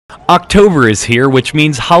October is here, which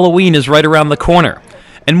means Halloween is right around the corner.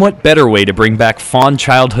 And what better way to bring back fond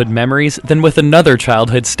childhood memories than with another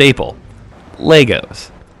childhood staple?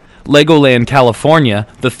 Legos. Legoland California,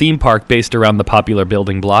 the theme park based around the popular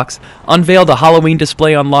building blocks, unveiled a Halloween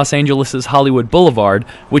display on Los Angeles Hollywood Boulevard,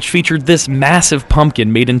 which featured this massive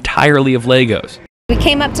pumpkin made entirely of Legos. We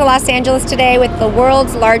came up to Los Angeles today with the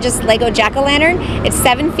world's largest Lego jack-o'-lantern. It's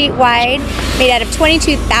 7 feet wide, made out of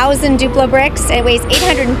 22,000 Duplo bricks, and it weighs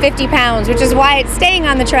 850 pounds, which is why it's staying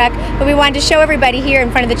on the truck, but we wanted to show everybody here in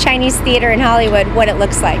front of the Chinese Theater in Hollywood what it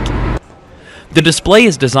looks like. The display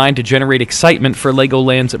is designed to generate excitement for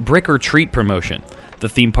Legoland's Brick or Treat promotion, the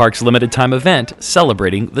theme park's limited-time event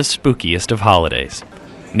celebrating the spookiest of holidays.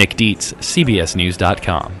 Nick Dietz,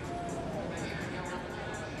 CBSNews.com.